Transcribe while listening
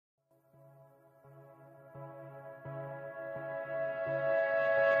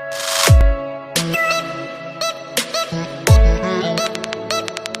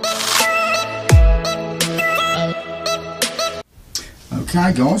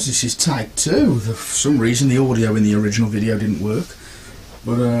Okay guys, this is take two. For some reason the audio in the original video didn't work,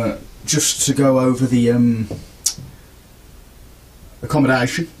 but just to go over the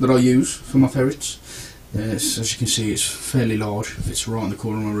accommodation that I use for my ferrets. Yes, as you can see, it's fairly large. It fits right in the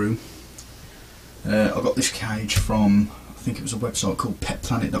corner of my room. I got this cage from, I think it was a website called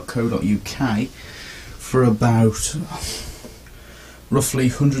petplanet.co.uk for about roughly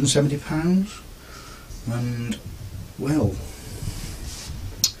 £170, and well,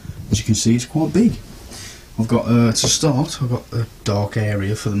 as you can see, it's quite big. I've got to start, I've got a dark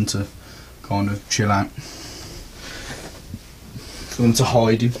area for them to kind of chill out, for them to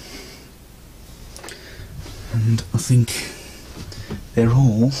hide in, and I think they're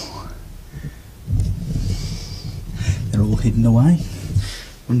all hidden away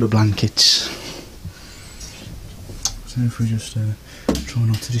under blankets. So if we just try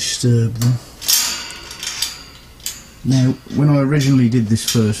not to disturb them. Now, when I originally did this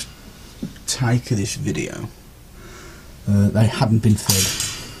first take of this video, they hadn't been fed,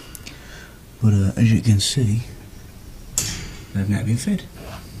 but as you can see, they've now been fed,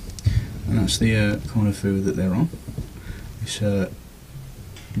 and that's the kind of food that they're on. It's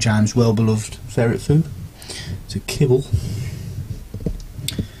James Wellbeloved ferret food. It's a kibble,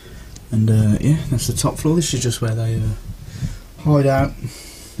 and yeah, that's the top floor. This is just where they hide out.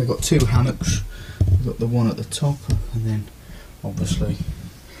 They've got two hammocks. We've got the one at the top, and then obviously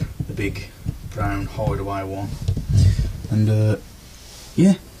the big brown hideaway one. And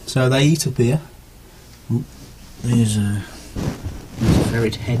yeah, so they eat up here. Oh, there's a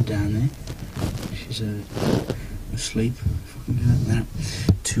ferret head down there. She's asleep. If I can get that now.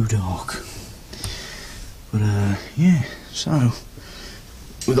 Too dark. But yeah, so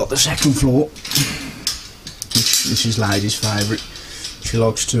we got the second floor, which this is Lady's favourite. She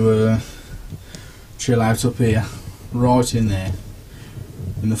likes to chill out up here, right in there,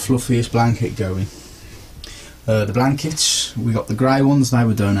 in the fluffiest blanket going. The blankets, we got the grey ones, they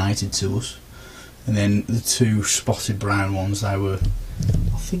were donated to us, and then the two spotted brown ones, they were,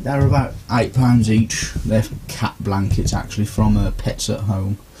 I think they were about £8 each. They're cat blankets actually from Pets at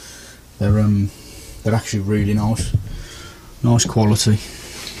Home. They're actually really nice quality.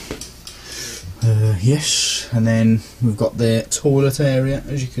 Yes, and then we've got their toilet area.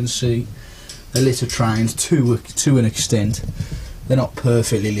 As you can see, they're litter trained to an extent. They're not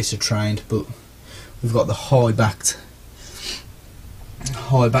perfectly litter trained, but we've got the high back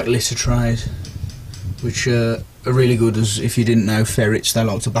litter trays, which are really good. As if you didn't know, ferrets, they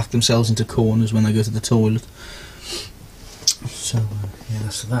like to back themselves into corners when they go to the toilet. So yeah,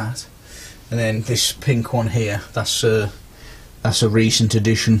 that's that. And then this pink one here, that's a recent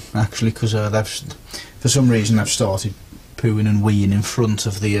addition actually, because for some reason they've started pooing and weeing in front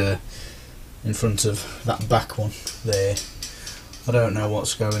of that back one there. I don't know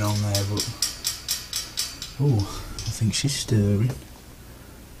what's going on there, but oh, I think she's stirring.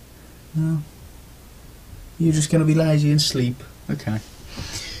 No, you're just going to be lazy and sleep. Okay.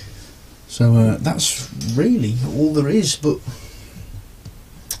 So that's really all there is. But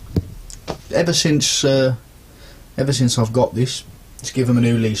ever since I've got this, it's given them a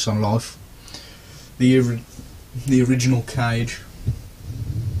new lease on life. The original cage.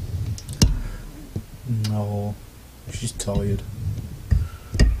 No, she's tired.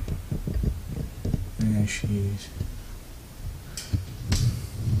 There she is.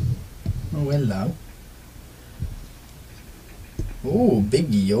 Oh, hello. Oh,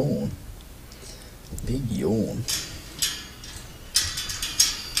 big yawn. Big yawn.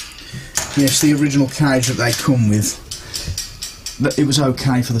 Yes, the original cage that they come with, it was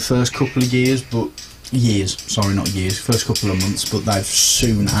okay for the first couple of years, but first couple of months, but they've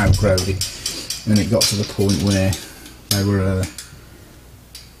soon outgrown it, and it got to the point where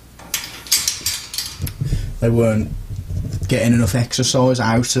they weren't getting enough exercise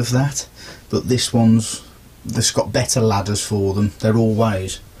out of that. But this one's, they've got better ladders for them. They're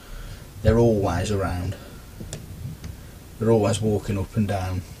always around. They're always walking up and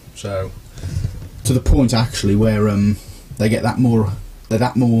down. So to the point actually where they're that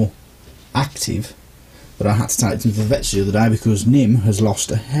more active that I had to take them to the vets the other day because Nim has lost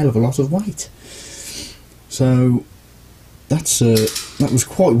a hell of a lot of weight. So that was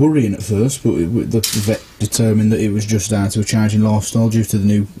quite worrying at first, but the vet determined that it was just down to a change in lifestyle due to the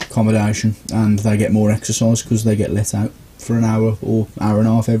new accommodation, and they get more exercise because they get let out for an hour or hour and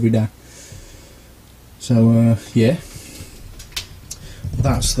a half every day. So yeah,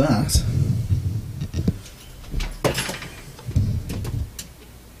 that's that.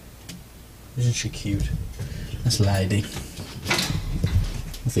 Isn't she cute? That's Lady,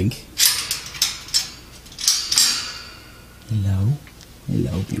 I think. Hello.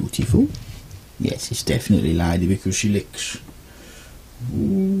 Hello, beautiful. Yes, it's definitely lady because she licks.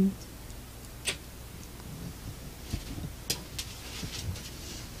 Ooh.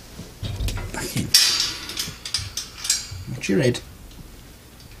 Back in. Watch your head.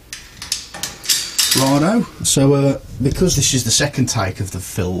 Righto, so because this is the second take of the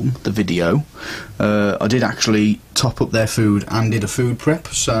film, the video, I did actually top up their food and did a food prep,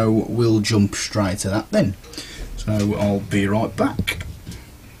 so we'll jump straight to that then. So I'll be right back.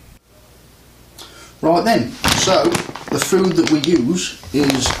 Right then, so the food that we use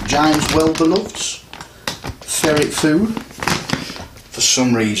is James Wellbeloved's ferret food. For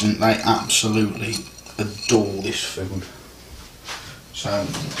some reason they absolutely adore this food. So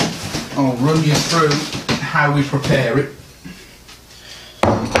I'll run you through how we prepare it.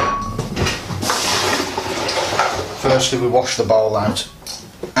 Firstly, we wash the bowl out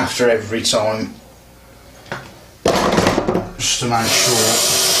after every time, just to make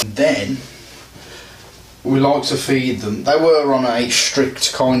sure. Then we like to feed them. They were on a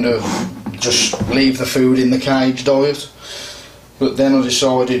strict kind of just leave the food in the cage diet, but then I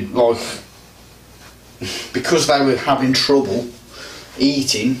decided, like, because they were having trouble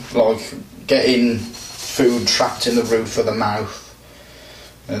eating, like getting food trapped in the roof of the mouth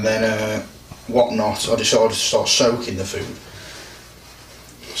and then whatnot, I decided to start soaking the food.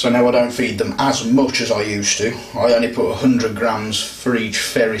 So now I don't feed them as much as I used to. I only put 100 grams for each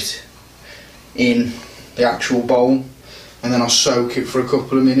ferret in the actual bowl, and then I soak it for a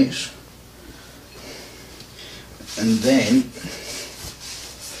couple of minutes, and then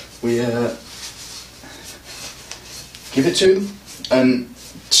we give it to them. And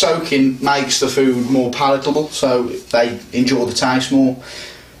soaking makes the food more palatable, so they enjoy the taste more.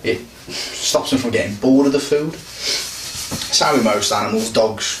 It stops them from getting bored of the food. It's how with most animals,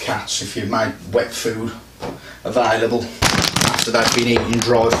 dogs, cats, if you make wet food available after they've been eating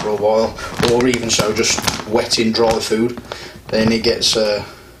dry for a while, or even so just wetting dry food, then it gets more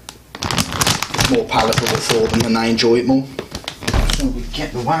palatable for them and they enjoy it more. So we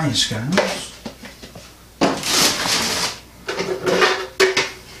get the weighing scales.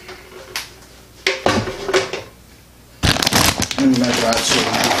 And we measure out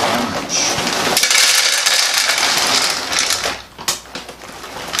 2.5 grams.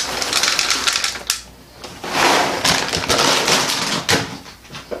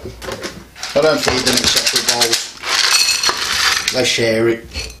 I don't feed them in separate bowls. They share it,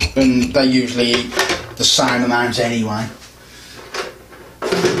 and they usually eat the same amount anyway.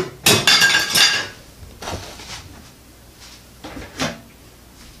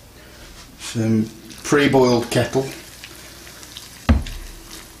 Some pre-boiled kettle.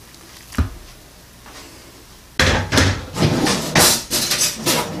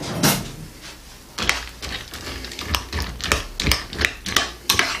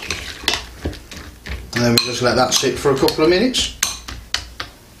 And then we just let that sit for a couple of minutes.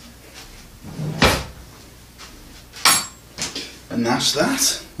 And that's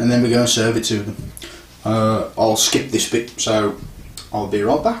that. And then we go and serve it to them. I'll skip this bit, so I'll be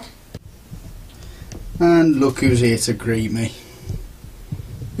right back. And look who's here to greet me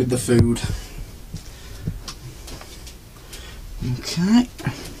with the food. Okay.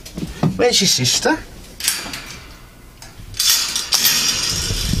 Where's your sister?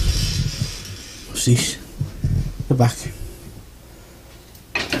 What's this? The back.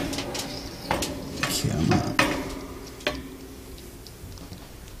 Come on.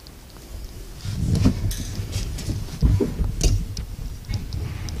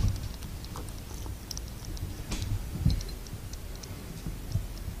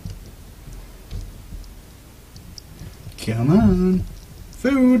 Come on.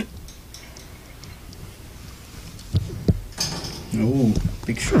 Food. Oh,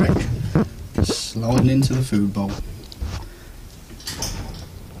 big Shrek. Sliding into the food bowl.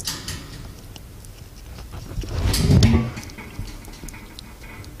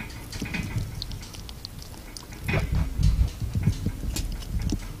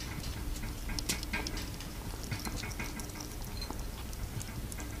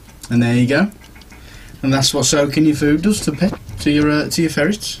 And there you go. And that's what soaking your food does to your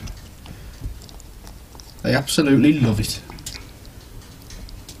ferrets. They absolutely love it.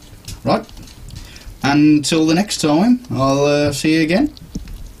 Right. Until the next time, I'll see you again.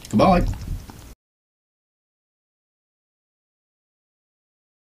 Goodbye.